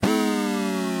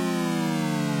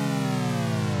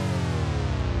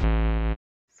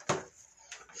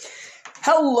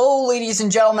Hello, ladies and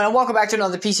gentlemen, and welcome back to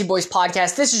another PC Boys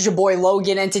podcast. This is your boy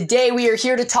Logan, and today we are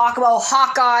here to talk about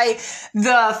Hawkeye,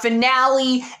 the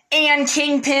finale, and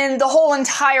Kingpin, the whole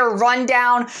entire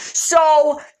rundown.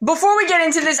 So, before we get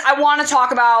into this, I want to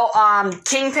talk about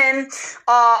Kingpin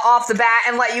off the bat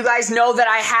and let you guys know that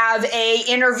I have a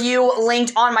interview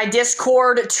linked on my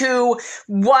Discord to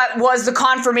what was the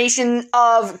confirmation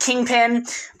of Kingpin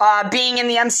being in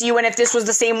the MCU, and if this was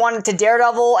the same one to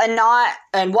Daredevil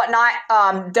and whatnot.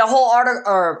 The whole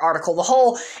the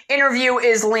whole interview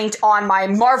is linked on my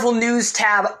Marvel News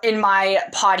tab in my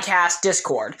podcast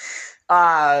Discord.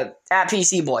 At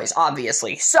PC Boys,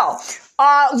 obviously. So,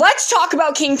 let's talk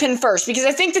about Kingpin first, because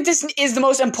I think that this is the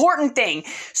most important thing.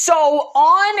 So,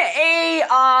 on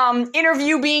a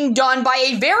interview being done by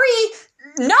a very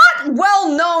not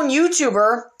well-known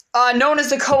YouTuber known as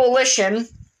The Coalition,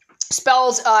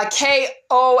 spelled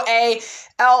Koalition,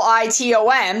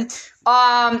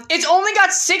 it's only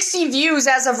got 60 views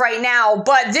as of right now,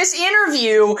 but this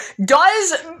interview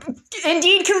does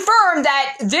indeed confirm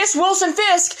that this Wilson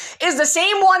Fisk is the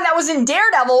same one that was in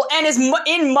Daredevil and is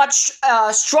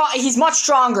he's much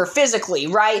stronger physically,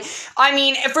 right? I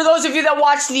mean, for those of you that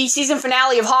watched the season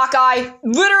finale of Hawkeye,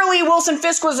 literally Wilson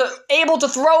Fisk was able to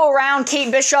throw around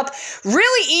Kate Bishop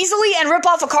really easily and rip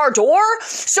off a car door.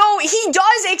 So he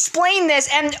does explain this,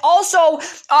 and also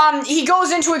he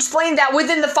goes in to explain that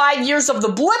within the 5 years of the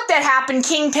blip that happened,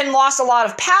 Kingpin lost a lot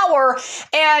of power,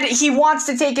 and he wants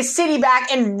to take his city back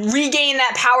and regain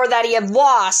that power that he had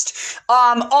lost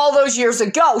all those years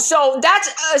ago. So that's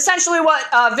essentially what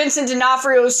Vincent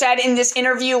D'Onofrio said in this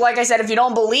interview. Like I said, if you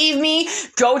don't believe me,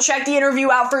 go check the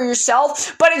interview out for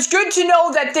yourself. But it's good to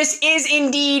know that this is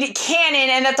indeed canon,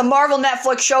 and that the Marvel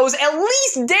Netflix shows, at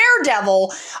least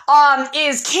Daredevil,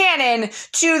 is canon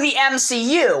to the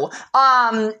MCU.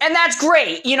 And that's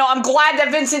great. You know, I'm glad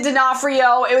that Vincent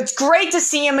D'Onofrio, it's great to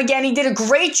see him again. He did a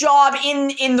great job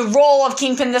in the role of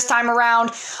Kingpin this time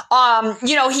around.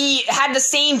 You know, he had the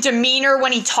same demeanor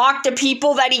when he talked to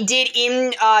people that he did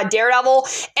in Daredevil,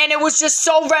 and it was just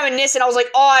so reminiscent. I was like,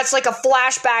 oh, it's like a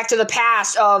flashback to the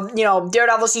past of, you know,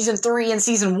 Daredevil season 3 and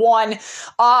season 1.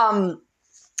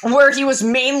 Where he was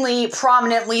mainly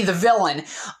prominently the villain.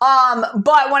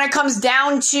 But when it comes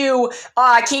down to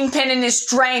Kingpin and his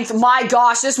strength, my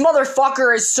gosh, this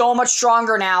motherfucker is so much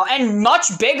stronger now and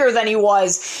much bigger than he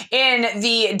was in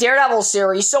the Daredevil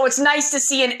series. So it's nice to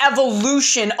see an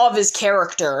evolution of his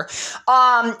character.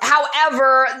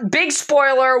 However, big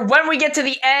spoiler, when we get to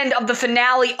the end of the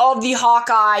finale of the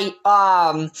Hawkeye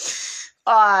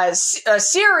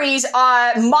series,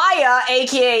 Maya,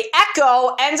 aka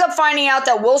Echo, ends up finding out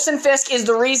that Wilson Fisk is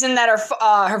the reason that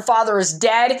her father is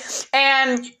dead,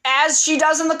 and as she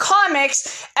does in the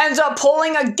comics, ends up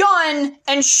pulling a gun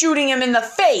and shooting him in the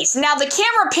face. Now, the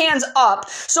camera pans up,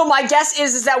 so my guess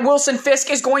is that Wilson Fisk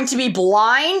is going to be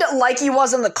blind, like he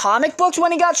was in the comic books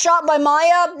when he got shot by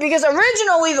Maya, because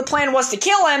originally the plan was to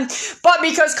kill him, but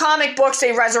because comic books,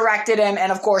 they resurrected him,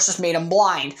 and of course just made him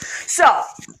blind. So,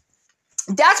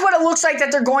 that's what it looks like that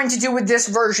they're going to do with this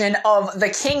version of the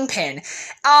Kingpin.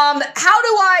 How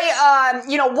do I,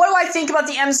 what do I think about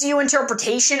the MCU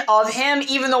interpretation of him,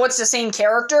 even though it's the same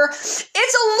character?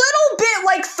 It's a little bit,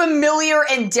 like, familiar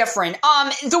and different.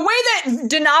 The way that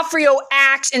D'Onofrio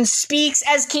acts and speaks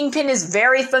as Kingpin is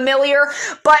very familiar,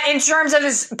 but in terms of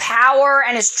his power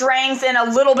and his strength and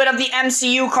a little bit of the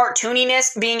MCU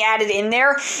cartooniness being added in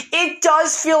there, it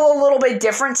does feel a little bit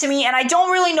different to me, and I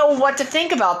don't really know what to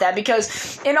think about that, because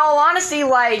in all honesty,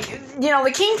 like, you know, the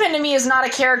Kingpin to me is not a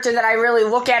character that I really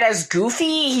look at as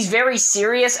goofy. He's very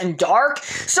serious and dark.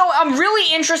 So I'm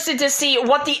really interested to see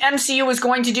what the MCU is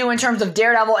going to do in terms of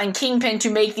Daredevil and Kingpin to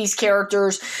make these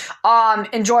characters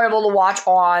enjoyable to watch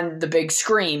on the big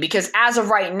screen. Because as of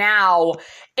right now,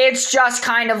 it's just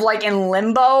kind of like in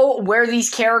limbo where these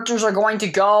characters are going to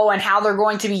go and how they're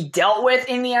going to be dealt with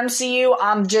in the MCU.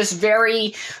 I'm just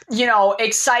very,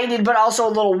 excited, but also a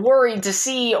little worried to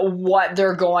see what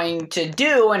they're going to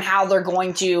do and how they're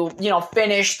going to,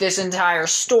 finish this entire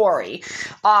story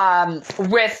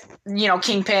with,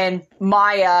 Kingpin,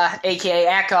 Maya, aka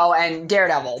Echo, and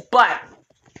Daredevil. But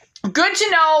good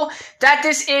to know that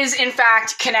this is, in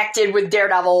fact, connected with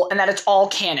Daredevil and that it's all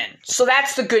canon. So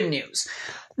that's the good news.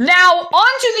 Now,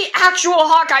 on to the actual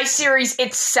Hawkeye series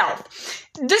itself.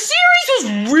 The series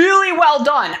was really well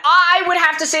done. I would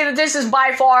have to say that this is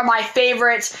by far my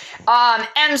favorite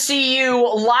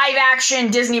MCU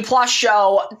live-action Disney Plus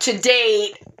show to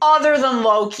date, other than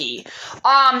Loki.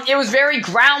 It was very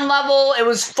ground level. It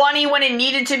was funny when it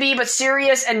needed to be, but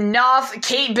serious enough.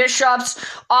 Kate Bishop's,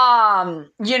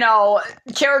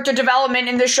 character development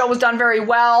in this show was done very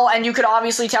well, and you could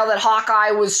obviously tell that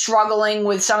Hawkeye was struggling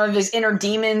with some of his inner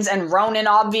demons, and Ronan,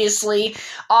 obviously.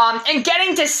 And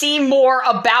getting to see more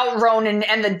about Ronan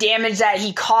and the damage that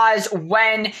he caused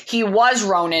when he was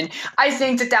Ronan, I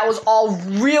think that was all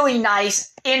really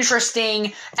nice, interesting,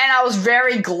 and I was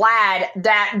very glad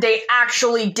that they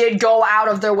actually did go out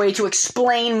of their way to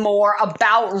explain more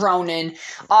about Ronan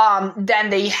than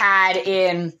they had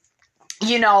in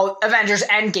Avengers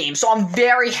Endgame. So I'm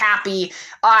very happy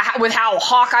with how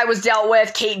Hawkeye was dealt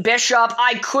with. Kate Bishop,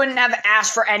 I couldn't have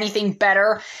asked for anything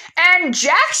better. And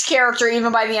Jack's character,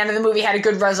 even by the end of the movie, had a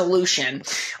good resolution.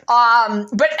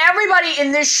 But everybody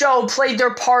in this show played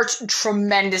their parts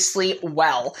tremendously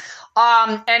well.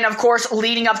 And of course,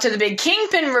 leading up to the big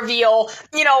Kingpin reveal,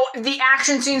 the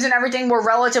action scenes and everything were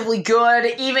relatively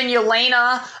good. Even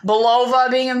Yelena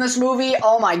Belova being in this movie,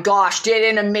 oh my gosh, did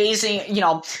an amazing,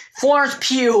 Florence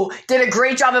Pugh did a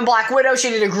great job in Black Widow. She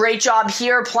did a great job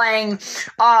here playing,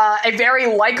 a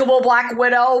very likable Black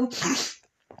Widow.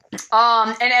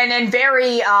 And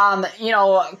very,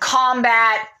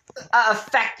 combat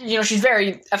she's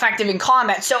very effective in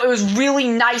combat, so it was really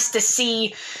nice to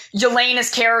see Yelena's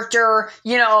character,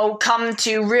 come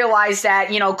to realize that,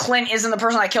 Clint isn't the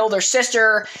person that killed her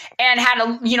sister, and had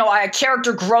a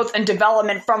character growth and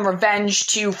development from revenge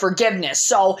to forgiveness.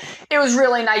 So it was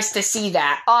really nice to see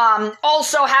that.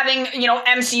 Also having,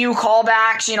 MCU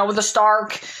callbacks, with the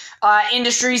Stark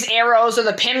Industries arrows, or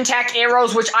the Pym-Tech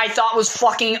arrows, which I thought was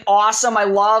fucking awesome. I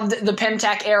loved the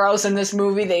Pym-Tech arrows in this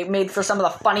movie. They made for some of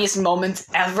the funniest moments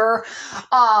ever.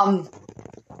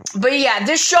 But yeah,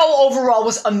 this show overall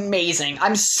was amazing.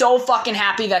 I'm so fucking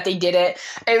happy that they did it.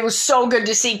 It was so good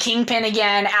to see Kingpin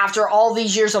again after all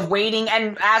these years of waiting,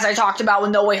 and as I talked about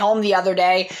with No Way Home the other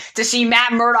day, to see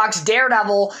Matt Murdock's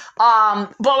Daredevil.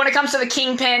 But when it comes to the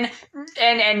Kingpin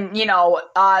and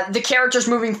the characters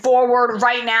moving forward,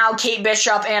 right now, Kate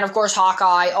Bishop and, of course,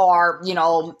 Hawkeye are,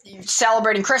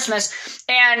 celebrating Christmas,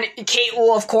 and Kate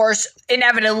will, of course,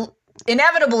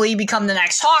 inevitably become the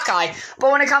next Hawkeye.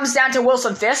 But when it comes down to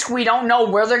Wilson Fisk, we don't know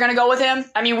where they're going to go with him.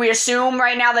 I mean, we assume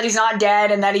right now that he's not dead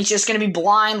and that he's just going to be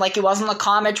blind like he was in the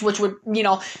comics, which would,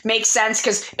 make sense,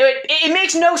 because it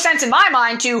makes no sense in my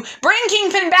mind to bring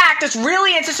Kingpin back, this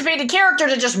really anticipated character,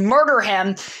 to just murder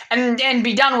him and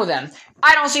be done with him.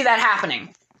 I don't see that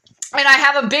happening. And I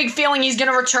have a big feeling he's going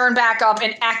to return back up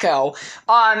in Echo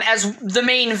as the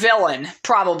main villain,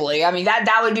 probably. I mean,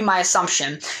 that would be my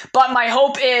assumption. But my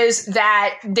hope is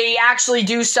that they actually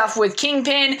do stuff with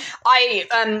Kingpin. I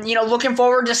am, looking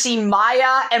forward to see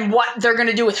Maya and what they're going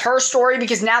to do with her story,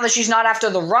 because now that she's not after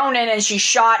the Ronin and she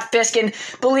shot Fisk and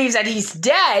believes that he's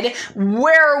dead,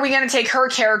 where are we going to take her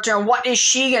character and what is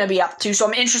she going to be up to? So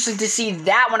I'm interested to see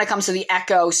that when it comes to the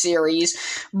Echo series.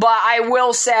 But I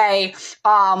will say,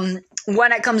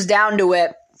 when it comes down to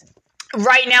it,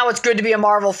 right now it's good to be a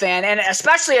Marvel fan, and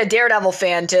especially a Daredevil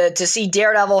fan, to see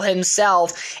Daredevil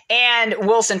himself and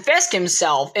Wilson Fisk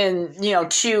himself in,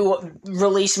 two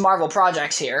release Marvel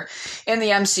projects here in the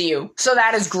MCU. So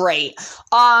that is great.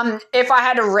 If I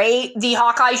had to rate the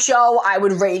Hawkeye show, I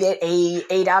would rate it a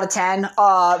 8 out of 10.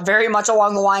 Very much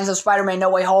along the lines of Spider-Man No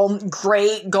Way Home.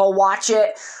 Great. Go watch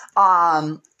it.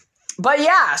 But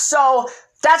yeah, so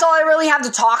that's all I really have to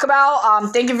talk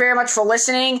about. Thank you very much for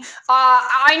listening.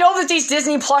 I know that these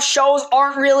Disney Plus shows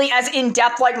aren't really as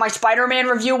in-depth like my Spider-Man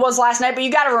review was last night, but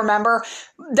you gotta remember,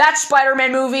 that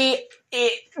Spider-Man movie,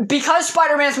 because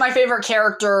Spider-Man is my favorite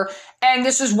character, and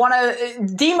this is one of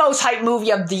the most hyped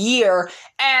movie of the year,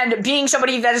 and being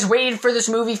somebody that has waited for this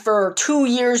movie for 2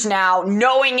 years now,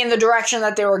 knowing in the direction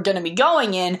that they were going to be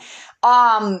going in,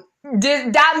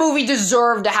 that movie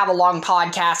deserved to have a long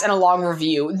podcast and a long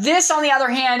review. This, on the other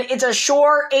hand, it's a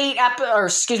short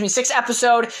 6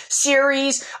 episode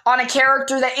series on a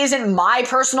character that isn't my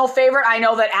personal favorite. I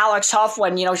know that Alex Huff,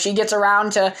 when, she gets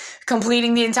around to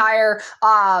completing the entire,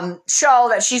 show,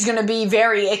 that she's gonna be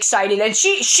very excited, and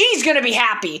she's gonna be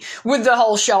happy with the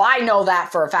whole show. I know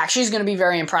that for a fact. She's gonna be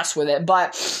very impressed with it,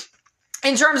 but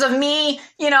in terms of me,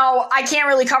 I can't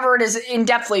really cover it as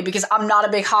in-depthly because I'm not a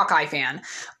big Hawkeye fan.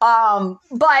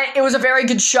 But it was a very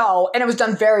good show, and it was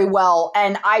done very well,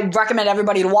 and I recommend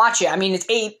everybody to watch it. I mean, it's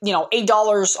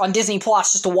 $8 on Disney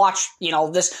Plus just to watch,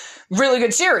 this really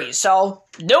good series. So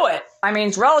do it. I mean,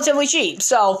 it's relatively cheap.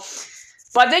 So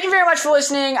But thank you very much for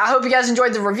listening. I hope you guys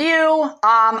enjoyed the review.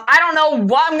 I don't know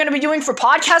what I'm going to be doing for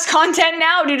podcast content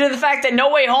now due to the fact that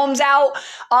No Way Home's out.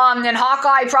 And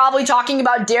Hawkeye probably talking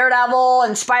about Daredevil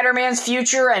and Spider-Man's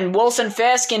future and Wilson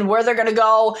Fisk and where they're going to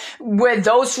go with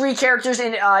those three characters.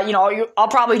 And, I'll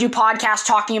probably do podcasts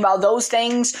talking about those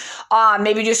things.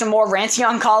 Maybe do some more ranting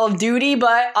on Call of Duty.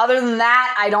 But other than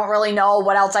that, I don't really know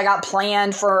what else I got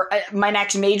planned for my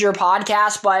next major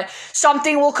podcast. But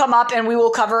something will come up and we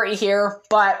will cover it here.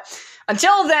 But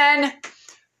until then,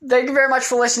 thank you very much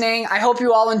for listening. I hope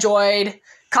you all enjoyed.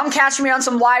 Come catch me on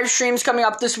some live streams coming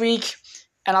up this week,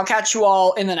 and I'll catch you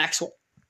all in the next one.